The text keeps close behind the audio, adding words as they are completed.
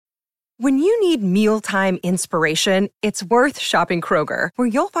When you need mealtime inspiration, it's worth shopping Kroger, where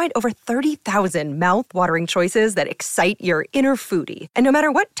you'll find over 30,000 mouth-watering choices that excite your inner foodie. And no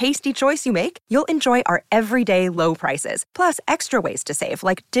matter what tasty choice you make, you'll enjoy our everyday low prices, plus extra ways to save,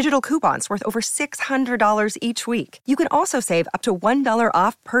 like digital coupons worth over $600 each week. You can also save up to $1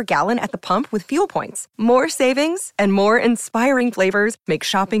 off per gallon at the pump with fuel points. More savings and more inspiring flavors make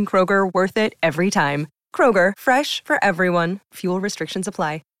shopping Kroger worth it every time. Kroger, fresh for everyone. Fuel restrictions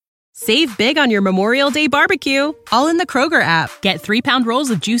apply. Save big on your Memorial Day barbecue, all in the Kroger app. Get 3-pound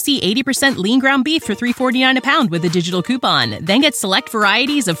rolls of juicy 80% lean ground beef for $3.49 a pound with a digital coupon. Then get select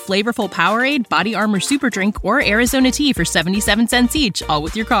varieties of flavorful Powerade, Body Armor Super Drink, or Arizona tea for 77 cents each, all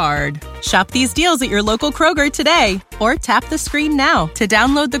with your card. Shop these deals at your local Kroger today, or tap the screen now to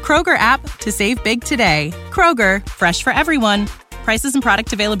download the Kroger app to save big today. Kroger, fresh for everyone. Prices and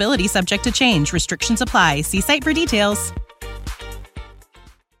product availability subject to change. Restrictions apply. See site for details.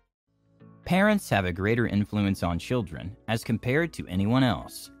 Parents have a greater influence on children as compared to anyone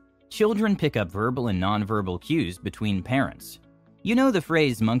else. Children pick up verbal and nonverbal cues between parents. You know the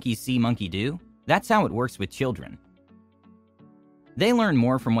phrase monkey see, monkey do? That's how it works with children. They learn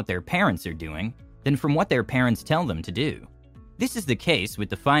more from what their parents are doing than from what their parents tell them to do. This is the case with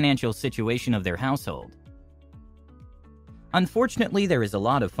the financial situation of their household. Unfortunately, there is a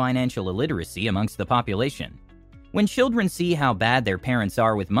lot of financial illiteracy amongst the population. When children see how bad their parents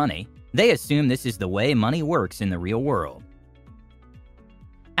are with money, they assume this is the way money works in the real world.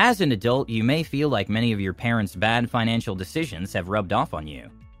 As an adult, you may feel like many of your parents' bad financial decisions have rubbed off on you.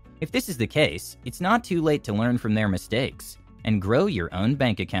 If this is the case, it's not too late to learn from their mistakes and grow your own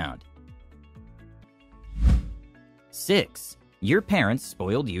bank account. 6. Your parents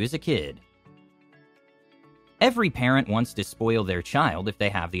spoiled you as a kid. Every parent wants to spoil their child if they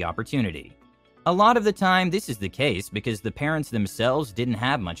have the opportunity. A lot of the time, this is the case because the parents themselves didn't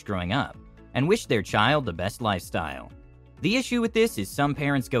have much growing up and wish their child the best lifestyle. The issue with this is some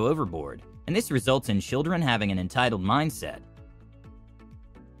parents go overboard, and this results in children having an entitled mindset.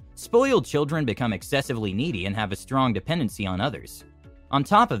 Spoiled children become excessively needy and have a strong dependency on others. On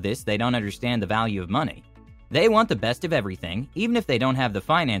top of this, they don't understand the value of money. They want the best of everything, even if they don't have the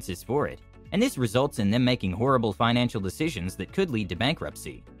finances for it, and this results in them making horrible financial decisions that could lead to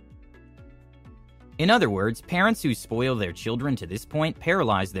bankruptcy. In other words, parents who spoil their children to this point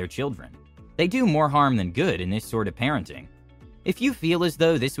paralyze their children. They do more harm than good in this sort of parenting. If you feel as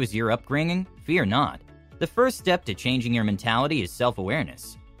though this was your upbringing, fear not. The first step to changing your mentality is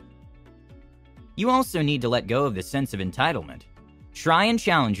self-awareness. You also need to let go of the sense of entitlement. Try and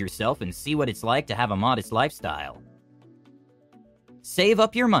challenge yourself and see what it's like to have a modest lifestyle. Save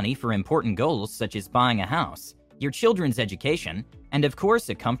up your money for important goals such as buying a house, your children's education, and of course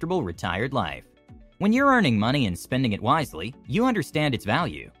a comfortable retired life. When you're earning money and spending it wisely, you understand its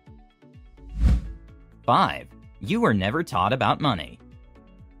value. 5. You were never taught about money.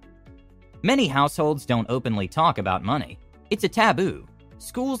 Many households don't openly talk about money. It's a taboo.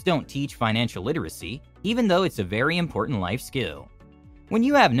 Schools don't teach financial literacy, even though it's a very important life skill. When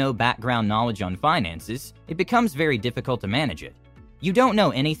you have no background knowledge on finances, it becomes very difficult to manage it. You don't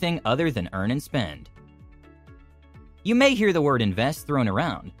know anything other than earn and spend. You may hear the word invest thrown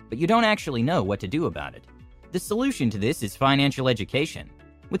around, but you don't actually know what to do about it. The solution to this is financial education.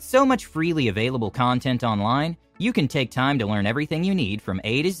 With so much freely available content online, you can take time to learn everything you need from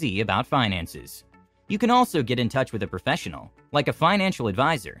A to Z about finances. You can also get in touch with a professional, like a financial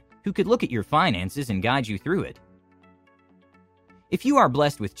advisor, who could look at your finances and guide you through it. If you are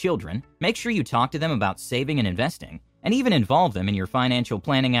blessed with children, make sure you talk to them about saving and investing, and even involve them in your financial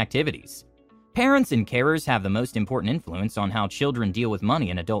planning activities. Parents and carers have the most important influence on how children deal with money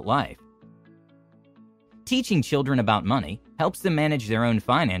in adult life. Teaching children about money helps them manage their own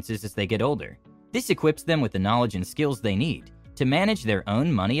finances as they get older. This equips them with the knowledge and skills they need to manage their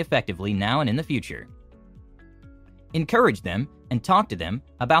own money effectively now and in the future. Encourage them and talk to them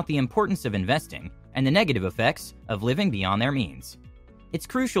about the importance of investing and the negative effects of living beyond their means. It's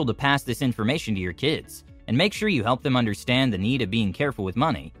crucial to pass this information to your kids and make sure you help them understand the need of being careful with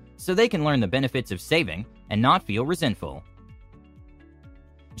money so they can learn the benefits of saving and not feel resentful.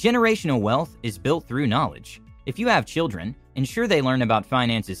 Generational wealth is built through knowledge. If you have children, ensure they learn about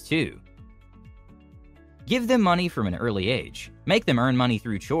finances too. Give them money from an early age, make them earn money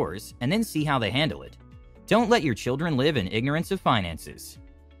through chores, and then see how they handle it. Don't let your children live in ignorance of finances.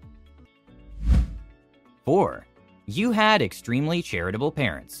 4. You had extremely charitable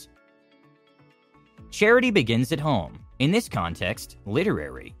parents. Charity begins at home. In this context,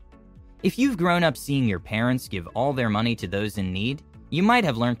 literary. If you've grown up seeing your parents give all their money to those in need, you might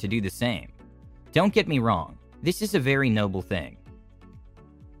have learned to do the same. Don't get me wrong, this is a very noble thing.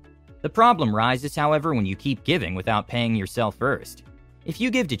 The problem rises, however, when you keep giving without paying yourself first. If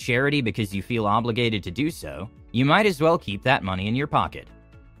you give to charity because you feel obligated to do so, you might as well keep that money in your pocket.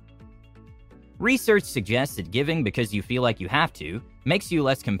 Research suggests that giving because you feel like you have to makes you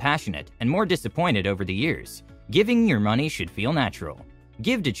less compassionate and more disappointed over the years. Giving your money should feel natural.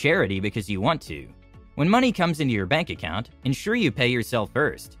 Give to charity because you want to. When money comes into your bank account, ensure you pay yourself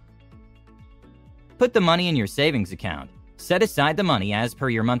first. Put the money in your savings account. Set aside the money as per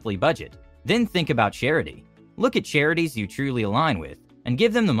your monthly budget. Then think about charity. Look at charities you truly align with and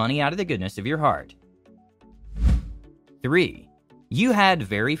give them the money out of the goodness of your heart. 3. You had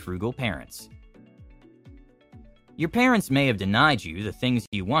very frugal parents. Your parents may have denied you the things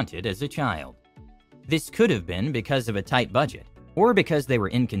you wanted as a child. This could have been because of a tight budget, or because they were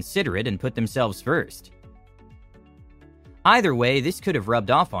inconsiderate and put themselves first. Either way, this could have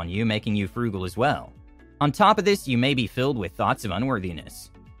rubbed off on you, making you frugal as well. On top of this, you may be filled with thoughts of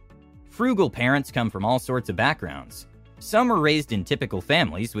unworthiness. Frugal parents come from all sorts of backgrounds. Some were raised in typical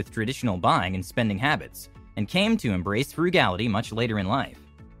families with traditional buying and spending habits, and came to embrace frugality much later in life.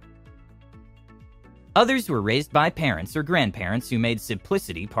 Others were raised by parents or grandparents who made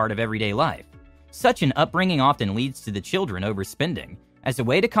simplicity part of everyday life. Such an upbringing often leads to the children overspending as a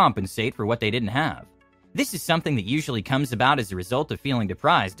way to compensate for what they didn't have. This is something that usually comes about as a result of feeling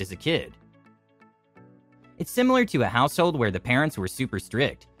deprived as a kid. It's similar to a household where the parents were super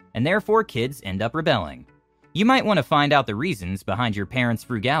strict, and therefore kids end up rebelling. You might want to find out the reasons behind your parents'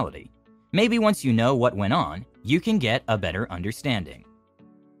 frugality. Maybe once you know what went on, you can get a better understanding.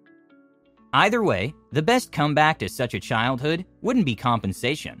 Either way, the best comeback to such a childhood wouldn't be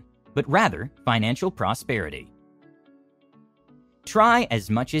compensation, but rather financial prosperity. Try as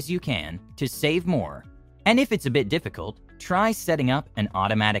much as you can to save more, and if it's a bit difficult, try setting up an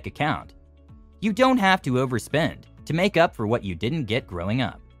automatic account. You don't have to overspend to make up for what you didn't get growing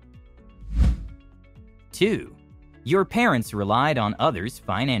up. 2. Your parents relied on others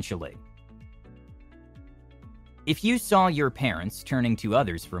financially. If you saw your parents turning to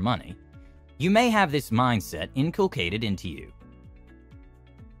others for money, you may have this mindset inculcated into you.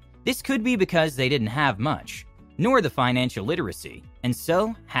 This could be because they didn't have much, nor the financial literacy, and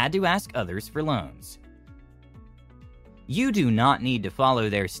so had to ask others for loans. You do not need to follow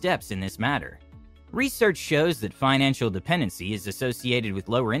their steps in this matter. Research shows that financial dependency is associated with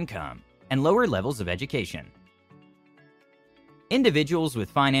lower income and lower levels of education. Individuals with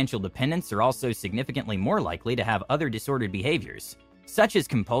financial dependence are also significantly more likely to have other disordered behaviors, such as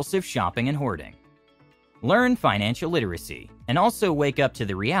compulsive shopping and hoarding. Learn financial literacy and also wake up to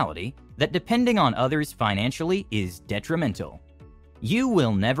the reality that depending on others financially is detrimental. You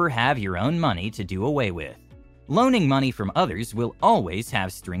will never have your own money to do away with. Loaning money from others will always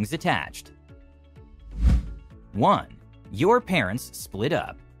have strings attached. 1. Your parents split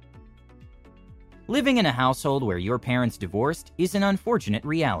up. Living in a household where your parents divorced is an unfortunate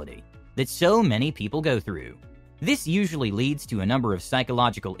reality that so many people go through. This usually leads to a number of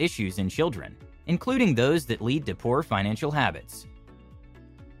psychological issues in children, including those that lead to poor financial habits.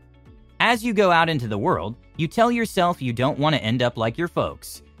 As you go out into the world, you tell yourself you don't want to end up like your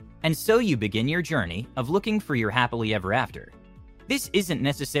folks, and so you begin your journey of looking for your happily ever after. This isn't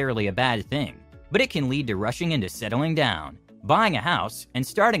necessarily a bad thing, but it can lead to rushing into settling down, buying a house, and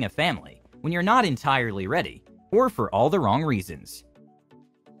starting a family when you're not entirely ready, or for all the wrong reasons.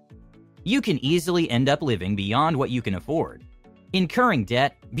 You can easily end up living beyond what you can afford, incurring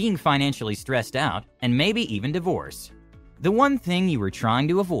debt, being financially stressed out, and maybe even divorce. The one thing you were trying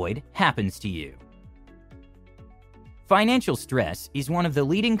to avoid happens to you. Financial stress is one of the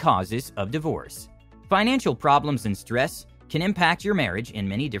leading causes of divorce. Financial problems and stress can impact your marriage in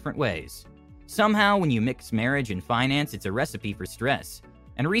many different ways. Somehow, when you mix marriage and finance, it's a recipe for stress,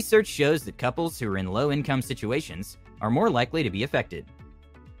 and research shows that couples who are in low-income situations are more likely to be affected.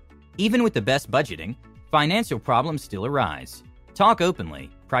 Even with the best budgeting, financial problems still arise. Talk openly,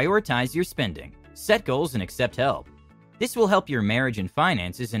 prioritize your spending, set goals, and accept help. This will help your marriage and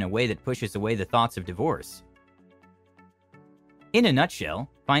finances in a way that pushes away the thoughts of divorce. In a nutshell,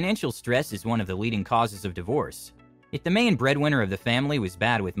 financial stress is one of the leading causes of divorce. If the main breadwinner of the family was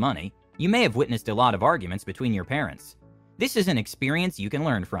bad with money, you may have witnessed a lot of arguments between your parents. This is an experience you can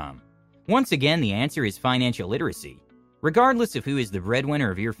learn from. Once again, the answer is financial literacy. Regardless of who is the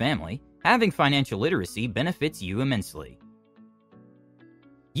breadwinner of your family, having financial literacy benefits you immensely.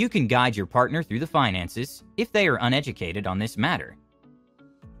 You can guide your partner through the finances if they are uneducated on this matter.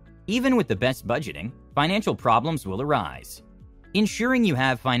 Even with the best budgeting, financial problems will arise. Ensuring you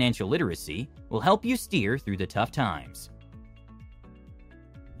have financial literacy will help you steer through the tough times.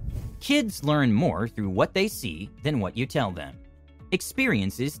 Kids learn more through what they see than what you tell them.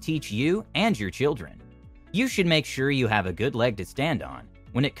 Experiences teach you and your children. You should make sure you have a good leg to stand on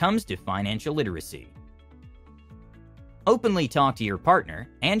when it comes to financial literacy. Openly talk to your partner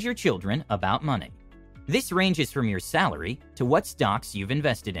and your children about money. This ranges from your salary to what stocks you've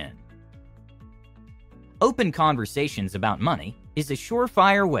invested in. Open conversations about money is a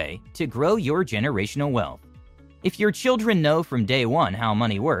surefire way to grow your generational wealth. If your children know from day one how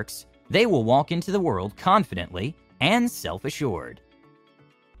money works, they will walk into the world confidently and self-assured.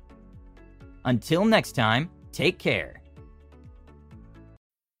 Until next time, take care.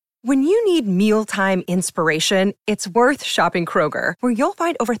 When you need mealtime inspiration, it's worth shopping Kroger, where you'll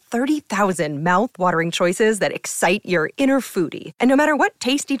find over 30,000 mouth-watering choices that excite your inner foodie. And no matter what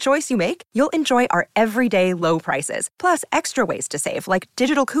tasty choice you make, you'll enjoy our everyday low prices, plus extra ways to save, like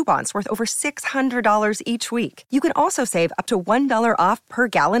digital coupons worth over $600 each week. You can also save up to $1 off per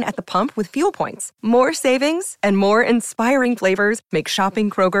gallon at the pump with fuel points. More savings and more inspiring flavors make shopping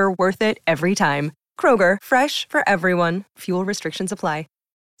Kroger worth it every time. Kroger, fresh for everyone. Fuel restrictions apply.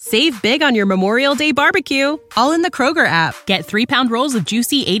 Save big on your Memorial Day barbecue, all in the Kroger app. Get 3-pound rolls of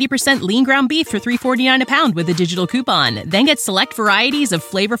juicy 80% lean ground beef for $3.49 a pound with a digital coupon. Then get select varieties of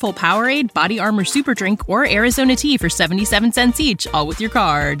flavorful Powerade, Body Armor Super Drink, or Arizona tea for 77 cents each, all with your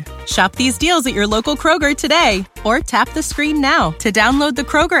card. Shop these deals at your local Kroger today, or tap the screen now to download the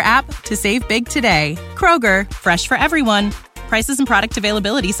Kroger app to save big today. Kroger, fresh for everyone. Prices and product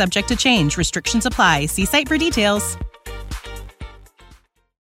availability subject to change. Restrictions apply. See site for details.